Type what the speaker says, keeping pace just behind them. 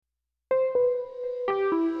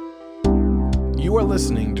You are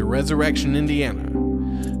listening to Resurrection Indiana.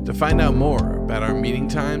 To find out more about our meeting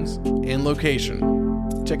times and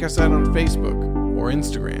location, check us out on Facebook or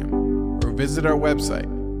Instagram, or visit our website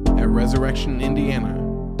at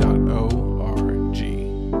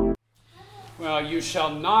resurrectionindiana.org. Well, you shall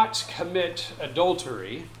not commit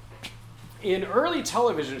adultery. In early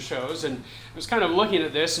television shows, and I was kind of looking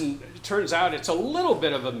at this, and it turns out it's a little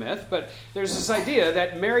bit of a myth, but there's this idea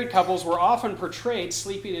that married couples were often portrayed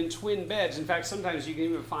sleeping in twin beds. In fact, sometimes you can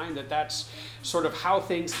even find that that's sort of how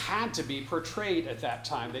things had to be portrayed at that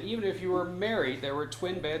time, that even if you were married, there were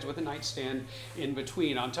twin beds with a nightstand in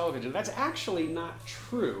between on television. That's actually not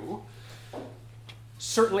true.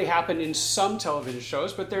 Certainly happened in some television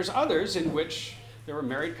shows, but there's others in which there were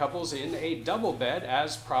married couples in a double bed,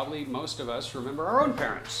 as probably most of us remember our own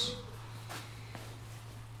parents.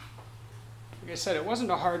 Like I said, it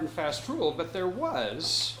wasn't a hard and fast rule, but there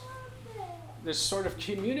was this sort of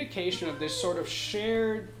communication of this sort of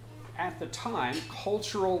shared, at the time,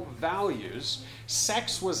 cultural values.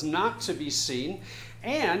 Sex was not to be seen,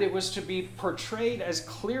 and it was to be portrayed as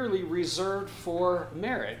clearly reserved for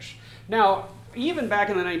marriage. Now, even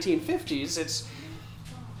back in the 1950s, it's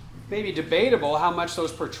maybe debatable how much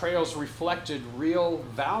those portrayals reflected real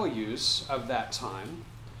values of that time.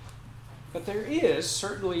 But there is,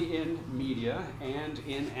 certainly in media and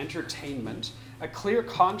in entertainment, a clear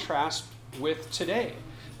contrast with today.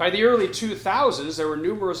 By the early 2000s, there were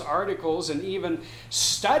numerous articles and even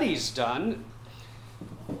studies done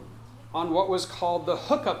on what was called the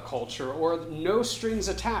hookup culture, or no strings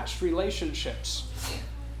attached relationships.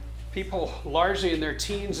 People largely in their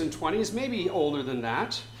teens and 20s, maybe older than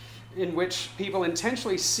that, in which people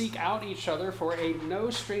intentionally seek out each other for a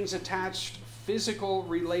no-strings-attached physical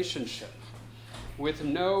relationship with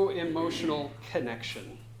no emotional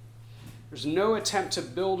connection. There's no attempt to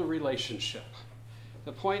build a relationship.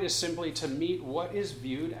 The point is simply to meet what is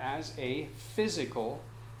viewed as a physical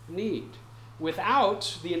need,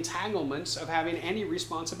 without the entanglements of having any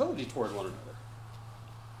responsibility toward one another.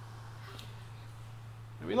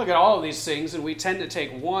 And we look at all of these things, and we tend to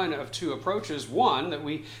take one of two approaches. One, that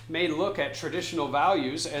we may look at traditional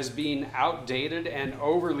values as being outdated and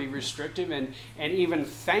overly restrictive, and even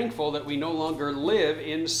thankful that we no longer live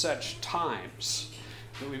in such times,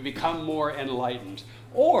 that we become more enlightened.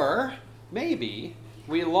 Or maybe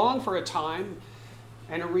we long for a time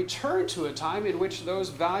and a return to a time in which those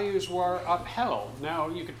values were upheld. Now,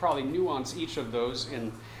 you could probably nuance each of those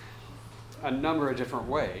in a number of different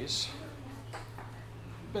ways.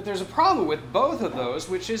 But there's a problem with both of those,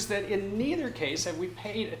 which is that in neither case have we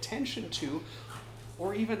paid attention to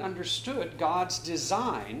or even understood God's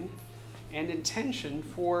design and intention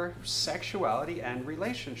for sexuality and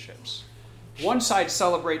relationships. One side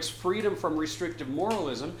celebrates freedom from restrictive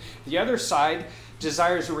moralism. The other side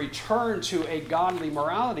desires a return to a godly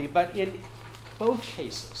morality. But in both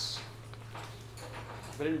cases,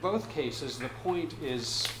 the point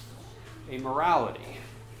is a morality,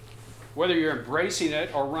 whether you're embracing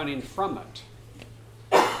it or running from it.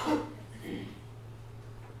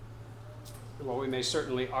 Well, we may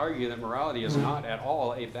certainly argue that morality is not at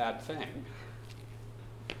all a bad thing.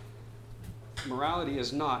 Morality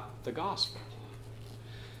is not the gospel.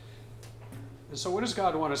 And so what does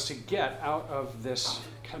God want us to get out of this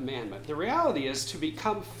commandment? The reality is to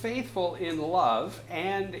become faithful in love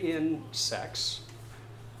and in sex,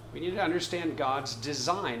 we need to understand God's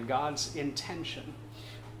design, God's intention.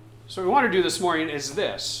 So what we want to do this morning is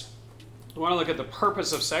this. We want to look at the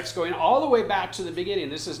purpose of sex going all the way back to the beginning.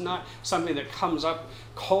 This is not something that comes up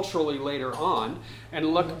culturally later on.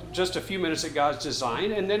 And look just a few minutes at God's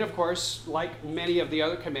design. And then, of course, like many of the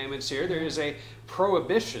other commandments here, there is a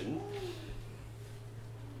prohibition.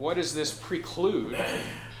 What does this preclude?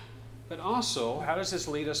 But also, how does this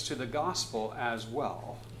lead us to the gospel as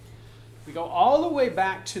well? We go all the way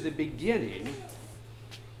back to the beginning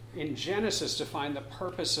in Genesis to find the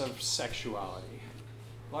purpose of sexuality.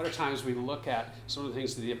 A lot of times we look at some of the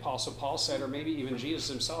things that the Apostle Paul said, or maybe even Jesus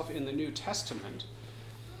himself in the New Testament.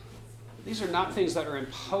 These are not things that are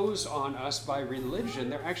imposed on us by religion.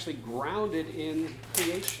 They're actually grounded in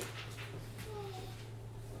creation.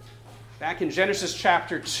 Back in Genesis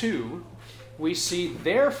chapter 2, we see,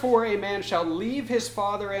 therefore a man shall leave his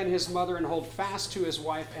father and his mother and hold fast to his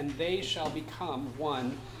wife, and they shall become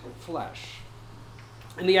one flesh.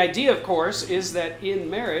 And the idea, of course, is that in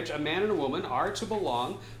marriage, a man and a woman are to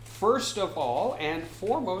belong first of all and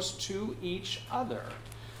foremost to each other.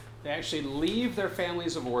 They actually leave their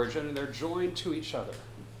families of origin and they're joined to each other.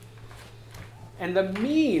 And the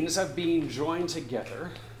means of being joined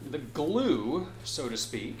together, the glue, so to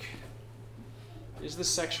speak, is the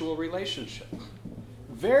sexual relationship.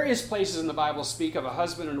 Various places in the Bible speak of a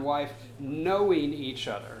husband and wife knowing each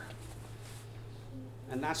other.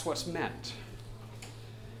 And that's what's meant.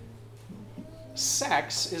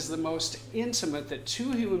 Sex is the most intimate that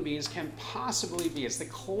two human beings can possibly be. It's the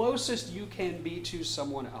closest you can be to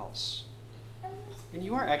someone else. And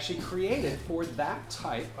you are actually created for that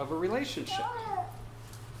type of a relationship.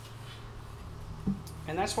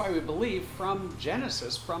 And that's why we believe from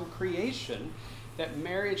Genesis, from creation, that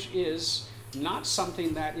marriage is not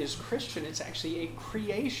something that is Christian. It's actually a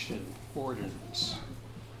creation ordinance.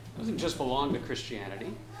 It doesn't just belong to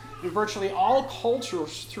Christianity. And virtually all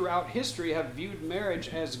cultures throughout history have viewed marriage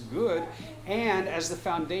as good and as the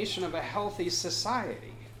foundation of a healthy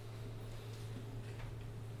society.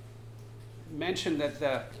 Mentioned that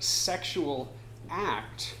the sexual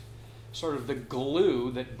act, sort of the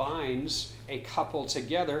glue that binds a couple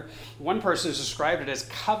together, one person has described it as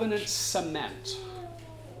covenant cement.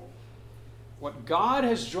 What God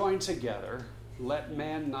has joined together, let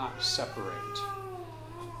man not separate.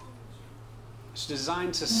 It's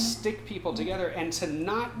designed to stick people together and to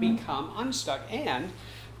not become unstuck. And,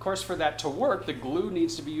 of course, for that to work, the glue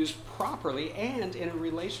needs to be used properly and in a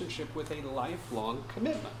relationship with a lifelong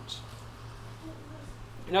commitment.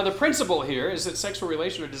 Now, the principle here is that sexual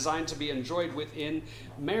relations are designed to be enjoyed within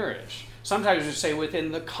marriage. Sometimes we say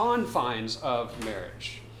within the confines of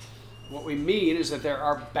marriage. What we mean is that there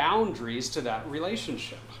are boundaries to that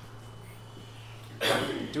relationship.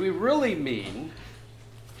 Do we really mean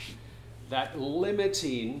that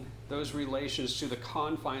limiting those relations to the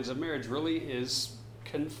confines of marriage really is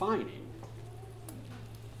confining?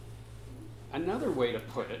 Another way to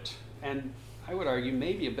put it, and I would argue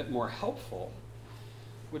maybe a bit more helpful,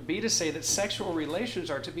 would be to say that sexual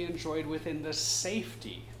relations are to be enjoyed within the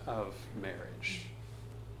safety of marriage.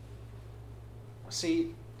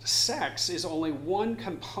 See, sex is only one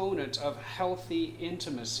component of healthy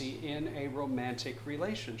intimacy in a romantic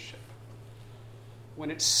relationship. When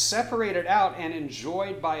it's separated out and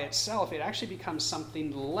enjoyed by itself, it actually becomes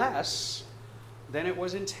something less than it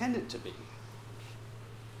was intended to be.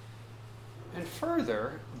 And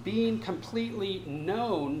further, being completely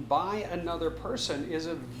known by another person is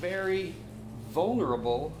a very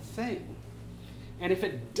vulnerable thing. And if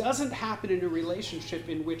it doesn't happen in a relationship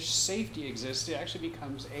in which safety exists, it actually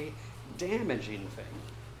becomes a damaging thing.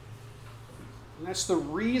 And that's the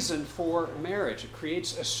reason for marriage. It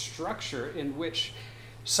creates a structure in which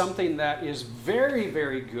something that is very,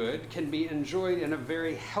 very good can be enjoyed in a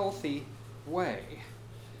very healthy way.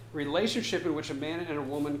 Relationship in which a man and a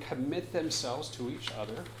woman commit themselves to each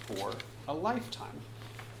other for a lifetime.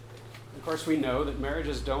 Of course, we know that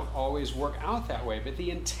marriages don't always work out that way, but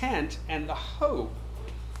the intent and the hope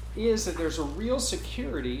is that there's a real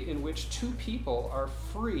security in which two people are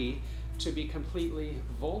free to be completely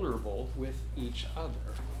vulnerable with each other.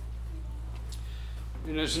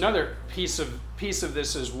 And there's another piece of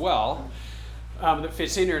this as well that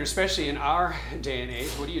fits in here, and especially in our day and age.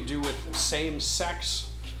 What do you do with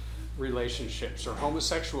same-sex relationships or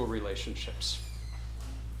homosexual relationships?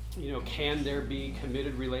 You know, can there be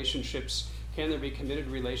committed relationships? Can there be committed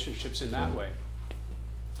relationships in that way?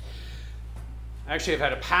 Actually, I've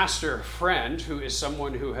had a pastor friend who is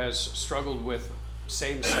someone who has struggled with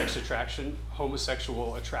same-sex attraction,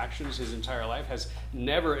 homosexual attractions his entire life, has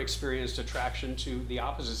never experienced attraction to the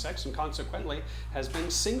opposite sex, and consequently has been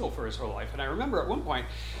single for his whole life. And I remember at one point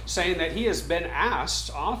saying that he has been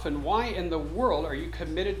asked often, why in the world are you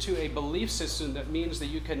committed to a belief system that means that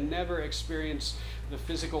you can never experience the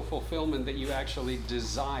physical fulfillment that you actually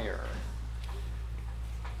desire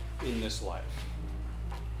in this life?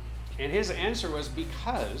 And his answer was,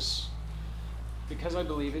 because I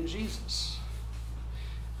believe in Jesus.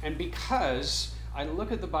 And because I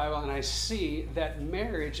look at the Bible and I see that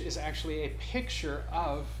marriage is actually a picture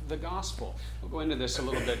of the gospel. We'll go into this a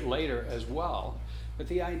little bit later as well. But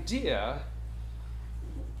the idea,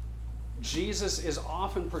 Jesus is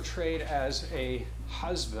often portrayed as a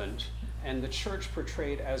husband and the church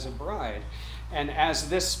portrayed as a bride. And as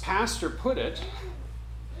this pastor put it,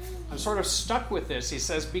 I'm sort of stuck with this. He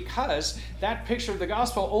says, because that picture of the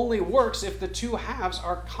gospel only works if the two halves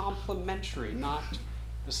are complementary, not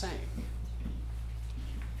the same.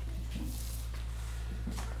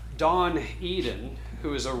 Dawn Eden,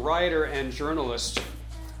 who is a writer and journalist,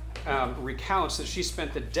 recounts that she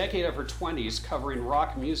spent the decade of her 20s covering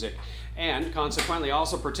rock music and consequently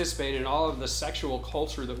also participated in all of the sexual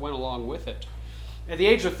culture that went along with it. At the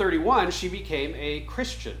age of 31, she became a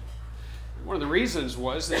Christian. One of the reasons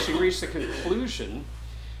was that she reached the conclusion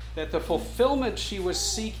that the fulfillment she was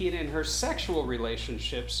seeking in her sexual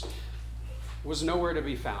relationships was nowhere to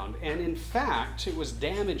be found. And in fact, it was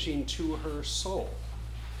damaging to her soul.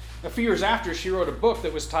 A few years after, she wrote a book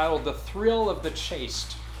that was titled The Thrill of the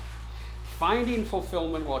Chaste: Finding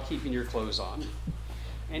Fulfillment While Keeping Your Clothes On.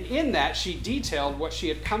 And in that, she detailed what she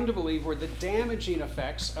had come to believe were the damaging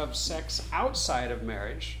effects of sex outside of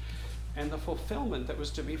marriage and the fulfillment that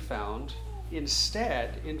was to be found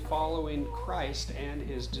instead in following Christ and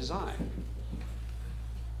his design.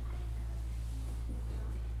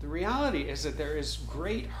 The reality is that there is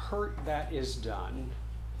great hurt that is done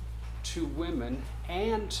to women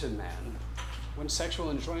and to men when sexual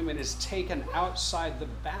enjoyment is taken outside the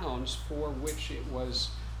bounds for which it was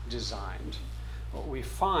designed. What we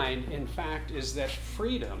find, in fact, is that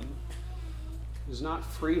freedom is not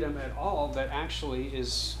freedom at all, but actually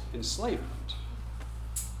is enslavement.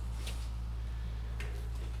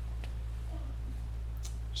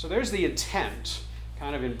 So there's the intent,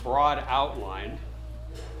 kind of in broad outline.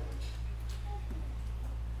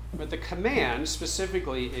 But the command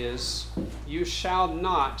specifically is, you shall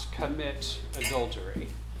not commit adultery.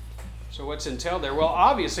 So what's entailed there? Well,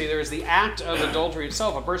 obviously there is the act of adultery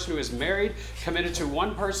itself. A person who is married, committed to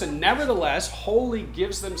one person, nevertheless wholly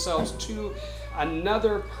gives themselves to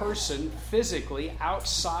another person physically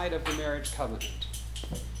outside of the marriage covenant.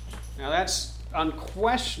 Now that's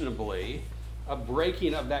unquestionably a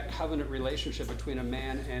breaking of that covenant relationship between a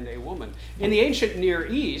man and a woman. In the ancient Near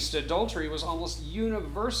East, adultery was almost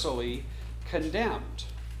universally condemned.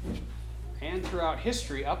 And throughout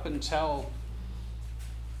history, up until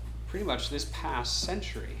pretty much this past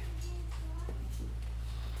century.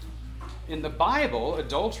 In the Bible,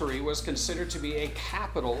 adultery was considered to be a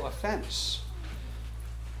capital offense.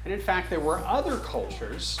 And in fact, there were other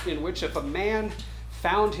cultures in which if a man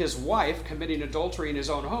found his wife committing adultery in his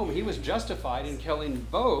own home, he was justified in killing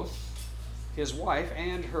both his wife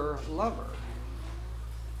and her lover.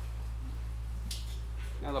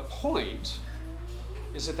 Now the point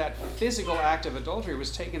is that physical act of adultery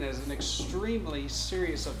was taken as an extremely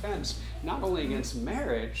serious offense, not only against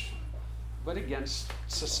marriage, but against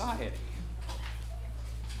society.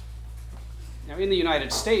 Now, in the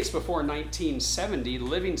United States, before 1970,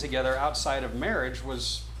 living together outside of marriage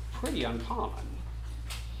was pretty uncommon.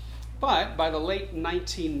 But by the late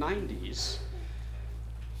 1990s,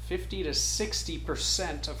 50 to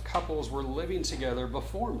 60% of couples were living together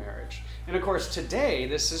before marriage. And of course, today,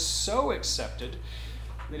 this is so accepted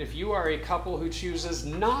that if you are a couple who chooses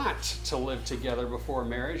not to live together before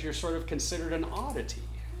marriage, you're sort of considered an oddity.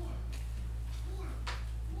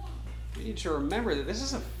 We need to remember that this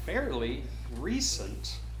is a fairly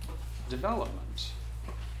recent development.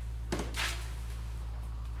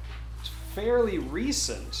 It's fairly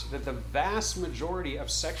recent that the vast majority of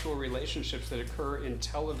sexual relationships that occur in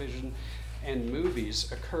television and movies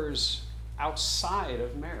occurs outside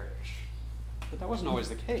of marriage. But that wasn't always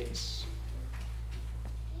the case.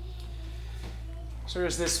 So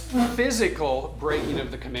there's this physical breaking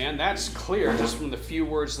of the command. That's clear just from the few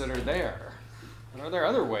words that are there. But are there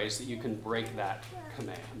other ways that you can break that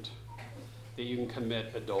command? That you can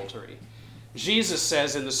commit adultery? Jesus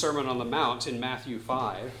says in the Sermon on the Mount in Matthew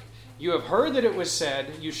 5, "You have heard that it was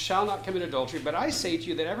said, 'You shall not commit adultery,' but I say to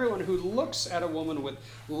you that everyone who looks at a woman with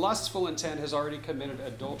lustful intent has already committed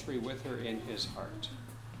adultery with her in his heart."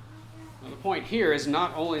 Now the point here is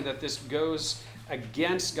not only that this goes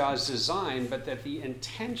against God's design, but that the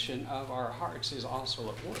intention of our hearts is also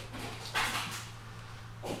at work.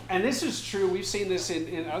 And this is true, we've seen this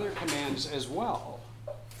in other commands as well.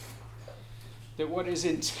 That what is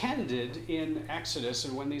intended in Exodus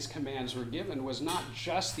and when these commands were given was not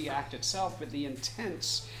just the act itself, but the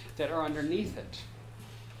intents that are underneath it.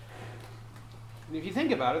 And if you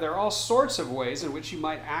think about it, there are all sorts of ways in which you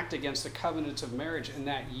might act against the covenant of marriage and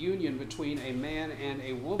that union between a man and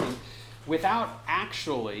a woman without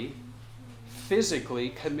actually physically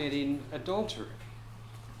committing adultery.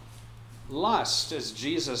 Lust, as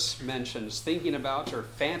Jesus mentions, thinking about or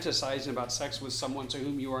fantasizing about sex with someone to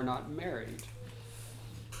whom you are not married.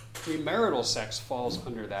 Premarital sex falls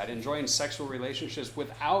under that, enjoying sexual relationships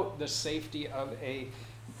without the safety of a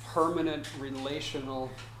permanent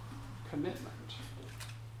relational commitment.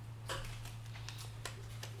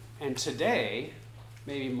 And today,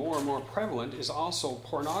 maybe more and more prevalent, is also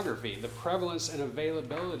pornography. The prevalence and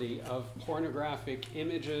availability of pornographic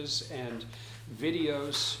images and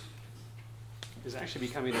videos is actually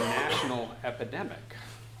becoming a national epidemic.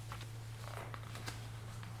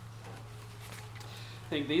 I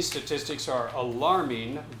think these statistics are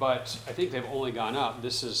alarming, but I think they've only gone up.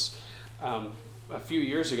 This is a few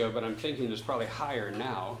years ago, but I'm thinking it's probably higher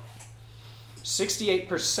now.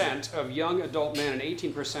 68% of young adult men and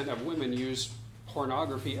 18% of women use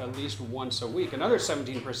pornography at least once a week. Another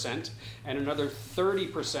 17% and another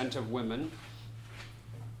 30% of women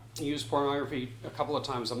use pornography a couple of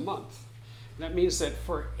times a month. That means that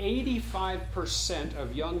for 85%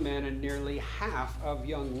 of young men and nearly half of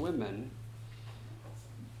young women,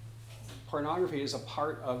 pornography is a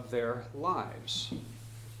part of their lives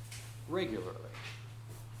regularly.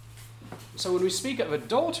 So when we speak of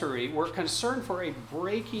adultery, we're concerned for a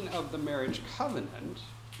breaking of the marriage covenant.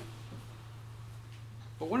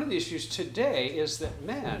 But one of the issues today is that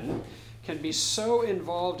men can be so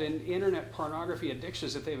involved in internet pornography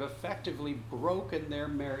addictions that they've effectively broken their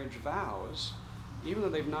marriage vows, even though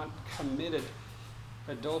they've not committed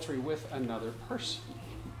adultery with another person.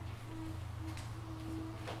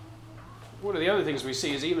 One of the other things we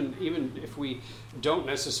see is even if we don't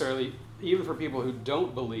necessarily, even for people who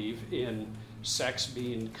don't believe in sex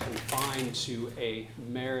being confined to a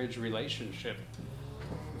marriage relationship,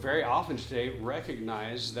 very often today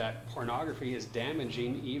recognize that pornography is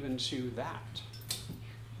damaging even to that.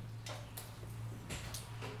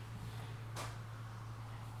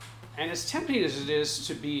 And as tempting as it is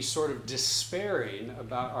to be sort of despairing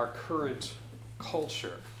about our current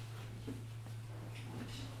culture,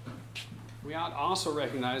 we ought also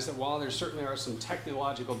recognize that while there certainly are some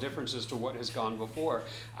technological differences to what has gone before,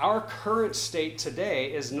 our current state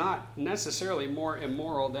today is not necessarily more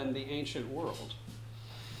immoral than the ancient world.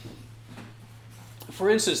 For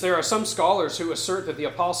instance, there are some scholars who assert that the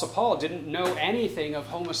Apostle Paul didn't know anything of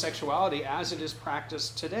homosexuality as it is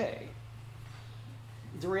practiced today.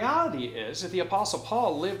 The reality is that the Apostle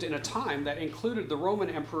Paul lived in a time that included the Roman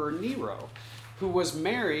Emperor Nero, who was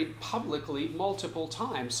married publicly multiple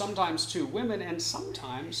times, sometimes to women and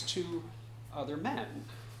sometimes to other men.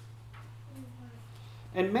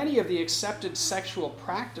 And many of the accepted sexual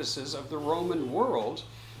practices of the Roman world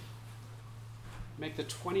make the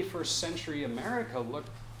 21st century America look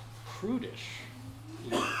prudish.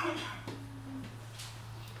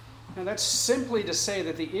 Now that's simply to say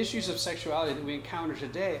that the issues of sexuality that we encounter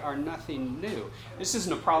today are nothing new. This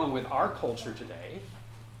isn't a problem with our culture today.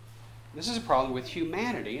 This is a problem with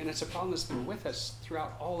humanity, and it's a problem that's been with us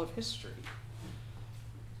throughout all of history.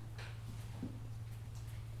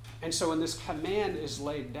 And so when this command is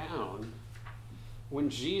laid down, when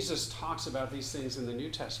Jesus talks about these things in the New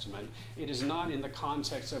Testament, it is not in the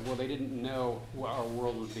context of, well, they didn't know what our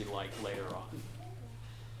world would be like later on.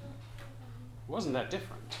 It wasn't that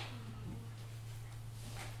different.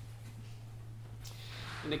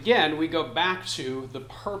 And again, we go back to the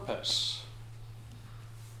purpose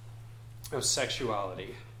of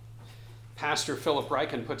sexuality. Pastor Philip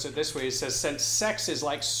Ryken puts it this way. He says, since sex is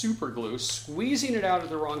like super glue, squeezing it out at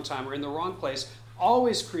the wrong time or in the wrong place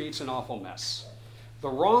always creates an awful mess. The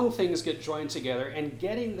wrong things get joined together, and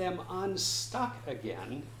getting them unstuck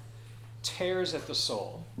again tears at the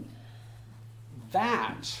soul.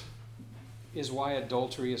 That is why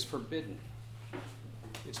adultery is forbidden.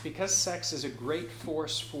 It's because sex is a great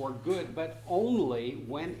force for good, but only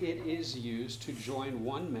when it is used to join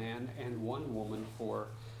one man and one woman for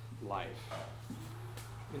life.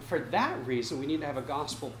 And for that reason, we need to have a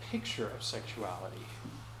gospel picture of sexuality.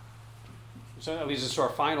 So that leads us to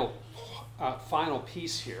our final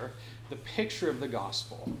piece here, the picture of the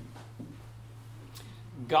gospel.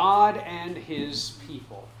 God and his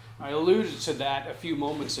people. I alluded to that a few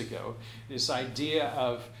moments ago, this idea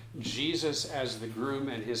of Jesus as the groom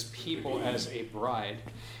and his people as a bride.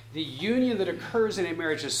 The union that occurs in a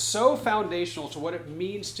marriage is so foundational to what it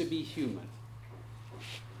means to be human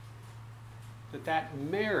that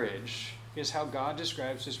marriage is how God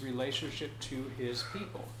describes his relationship to his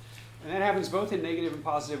people. And that happens both in negative and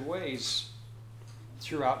positive ways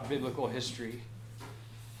throughout biblical history.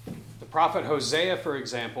 The prophet Hosea, for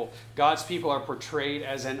example, God's people are portrayed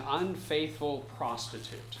as an unfaithful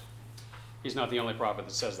prostitute. He's not the only prophet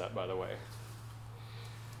that says that, by the way.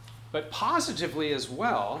 But positively as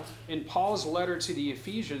well, in Paul's letter to the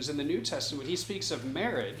Ephesians in the New Testament, he speaks of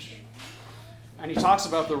marriage, and he talks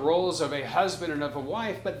about the roles of a husband and of a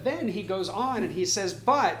wife, but then he goes on and he says,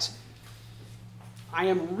 but I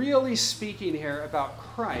am really speaking here about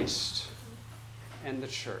Christ and the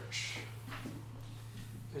church.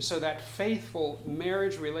 And so that faithful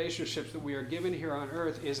marriage relationship that we are given here on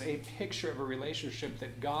earth is a picture of a relationship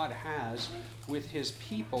that God has with his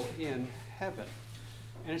people in heaven.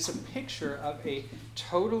 And it's a picture of a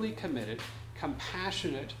totally committed,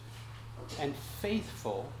 compassionate, and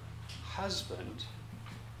faithful husband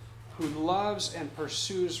who loves and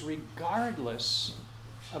pursues regardless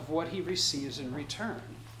of what he receives in return.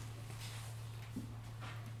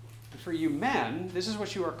 And for you men, this is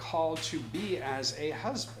what you are called to be as a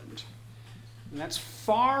husband. And that's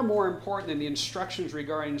far more important than the instructions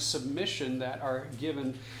regarding submission that are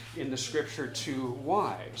given in the scripture to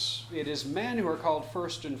wives. It is men who are called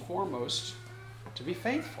first and foremost to be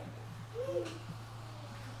faithful.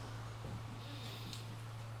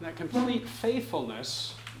 And that complete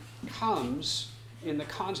faithfulness comes in the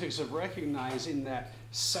context of recognizing that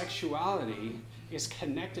sexuality is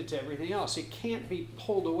connected to everything else. It can't be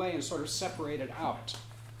pulled away and sort of separated out.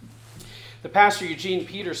 The pastor Eugene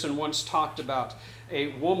Peterson once talked about a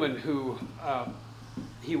woman who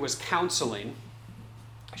he was counseling.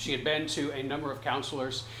 She had been to a number of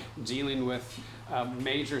counselors dealing with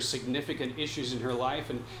major significant issues in her life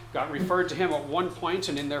and got referred to him at one point,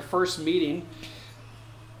 and in their first meeting,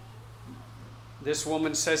 this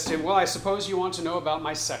woman says to him, "Well, I suppose you want to know about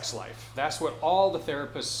my sex life." That's what all the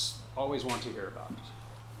therapists always want to hear about.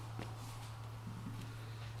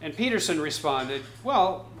 And Peterson responded,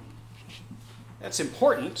 "Well, that's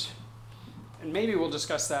important, and maybe we'll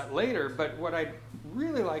discuss that later, but what I'd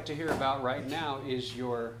really like to hear about right now is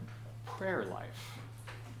your prayer life."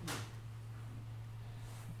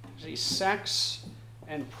 See, sex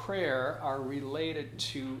and prayer are related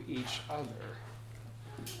to each other.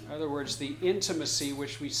 In other words, the intimacy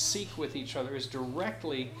which we seek with each other is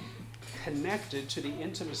directly connected to the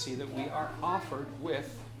intimacy that we are offered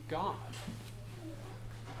with God.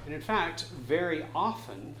 And in fact, very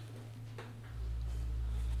often,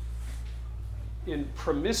 in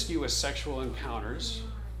promiscuous sexual encounters,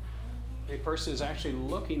 a person is actually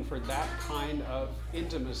looking for that kind of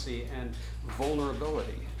intimacy and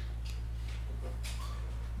vulnerability.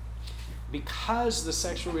 Because the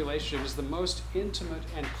sexual relationship is the most intimate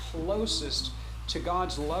and closest to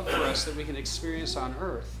God's love for us that we can experience on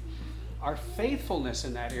earth, our faithfulness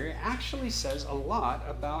in that area actually says a lot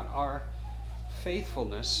about our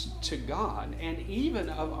faithfulness to God and even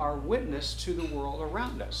of our witness to the world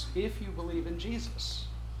around us, if you believe in Jesus.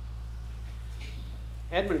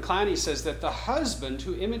 Edmund Clowney says that the husband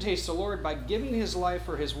who imitates the Lord by giving his life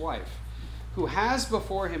for his wife, who has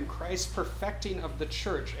before him Christ's perfecting of the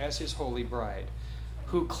church as his holy bride,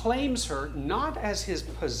 who claims her not as his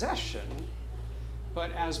possession,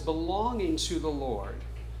 but as belonging to the Lord,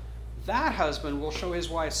 that husband will show his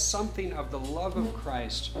wife something of the love of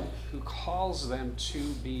Christ, who calls them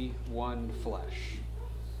to be one flesh.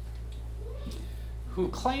 Who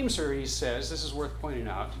claims her, he says, this is worth pointing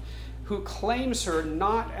out, who claims her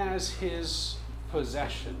not as his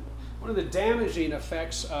possession. One of the damaging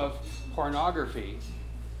effects of pornography,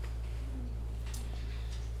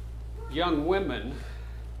 young women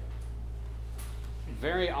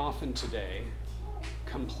very often today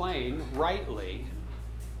complain, rightly,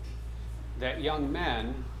 that young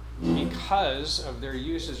men, because of their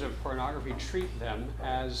usage of pornography, treat them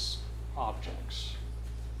as objects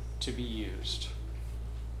to be used,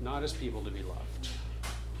 not as people to be loved.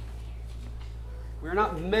 We're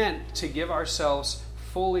not meant to give ourselves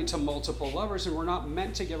fully to multiple lovers, and we're not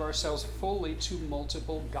meant to give ourselves fully to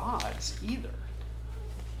multiple gods either.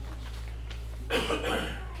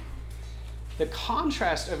 The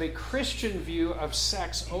contrast of a Christian view of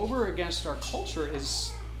sex over against our culture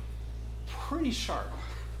is pretty sharp.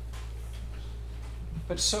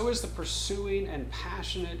 But so is the pursuing and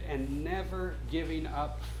passionate and never giving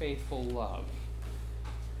up faithful love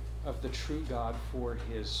of the true God for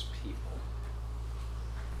his people.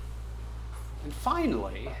 And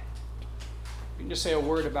finally, we can just say a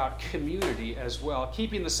word about community as well.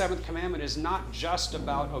 Keeping the Seventh Commandment is not just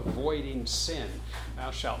about avoiding sin.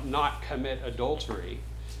 Thou shalt not commit adultery.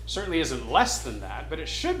 Certainly isn't less than that, but it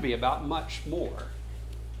should be about much more.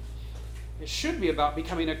 It should be about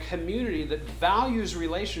becoming a community that values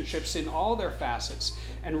relationships in all their facets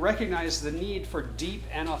and recognizes the need for deep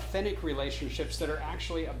and authentic relationships that are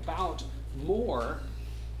actually about more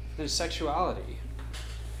than sexuality.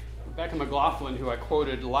 Rebecca McLaughlin, who I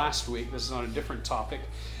quoted last week, this is on a different topic,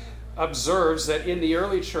 observes that in the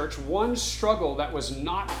early church, one struggle that was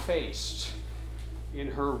not faced in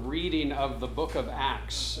her reading of the book of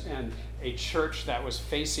Acts and a church that was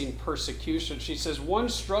facing persecution, she says one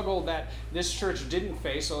struggle that this church didn't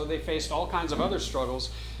face, although they faced all kinds of other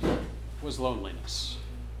struggles, was loneliness.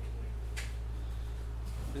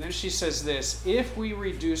 And then she says this: if we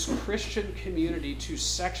reduce Christian community to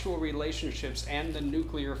sexual relationships and the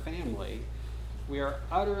nuclear family, we are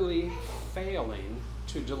utterly failing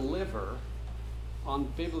to deliver on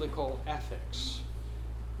biblical ethics.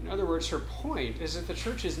 In other words, her point is that the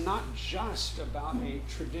church is not just about a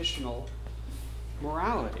traditional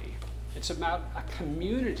morality. It's about a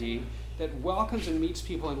community that welcomes and meets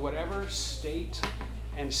people in whatever state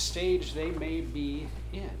and stage they may be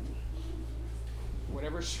in,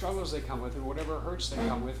 whatever struggles they come with and whatever hurts they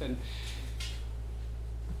come with. And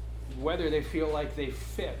whether they feel like they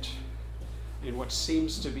fit in what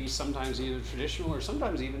seems to be sometimes either traditional or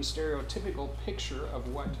sometimes even stereotypical picture of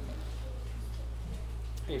what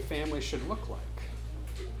a family should look like.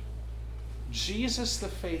 Jesus, the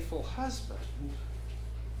faithful husband,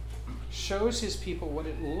 shows his people what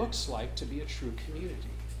it looks like to be a true community.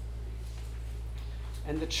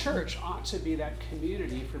 And the church ought to be that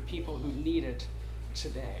community for people who need it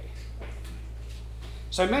today.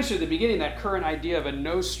 So I mentioned at the beginning that current idea of a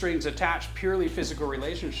no strings attached, purely physical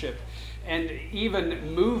relationship, and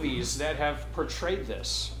even movies that have portrayed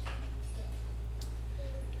this.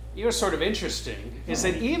 You know, what's sort of interesting is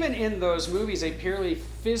that even in those movies, a purely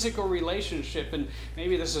physical relationship, and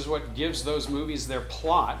maybe this is what gives those movies their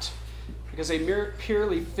plot, because a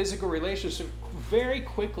purely physical relationship very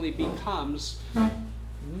quickly becomes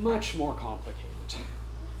much more complicated.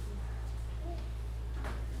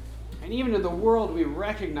 And even in the world, we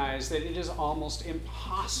recognize that it is almost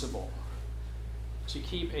impossible to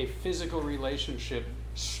keep a physical relationship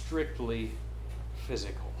strictly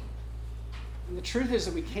physical. And the truth is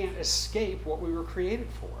that we can't escape what we were created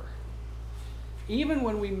for. Even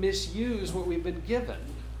when we misuse what we've been given,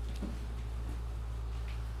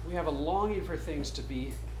 we have a longing for things to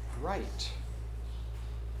be right.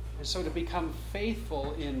 And so to become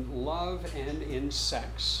faithful in love and in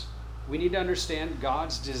sex, we need to understand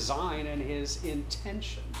God's design and his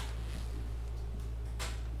intention.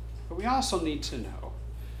 But we also need to know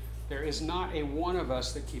there is not a one of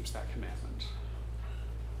us that keeps that commandment.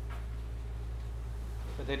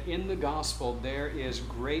 But that in the gospel there is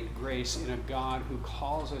great grace in a God who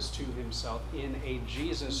calls us to himself, in a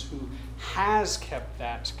Jesus who has kept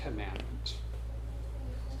that commandment.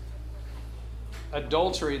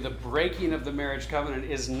 Adultery, the breaking of the marriage covenant,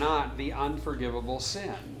 is not the unforgivable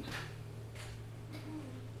sin.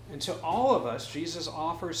 And to all of us, Jesus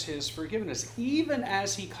offers his forgiveness, even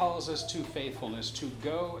as he calls us to faithfulness, to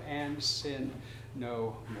go and sin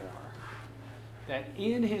no more. That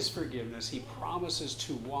in his forgiveness, he promises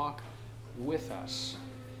to walk with us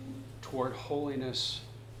toward holiness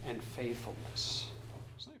and faithfulness.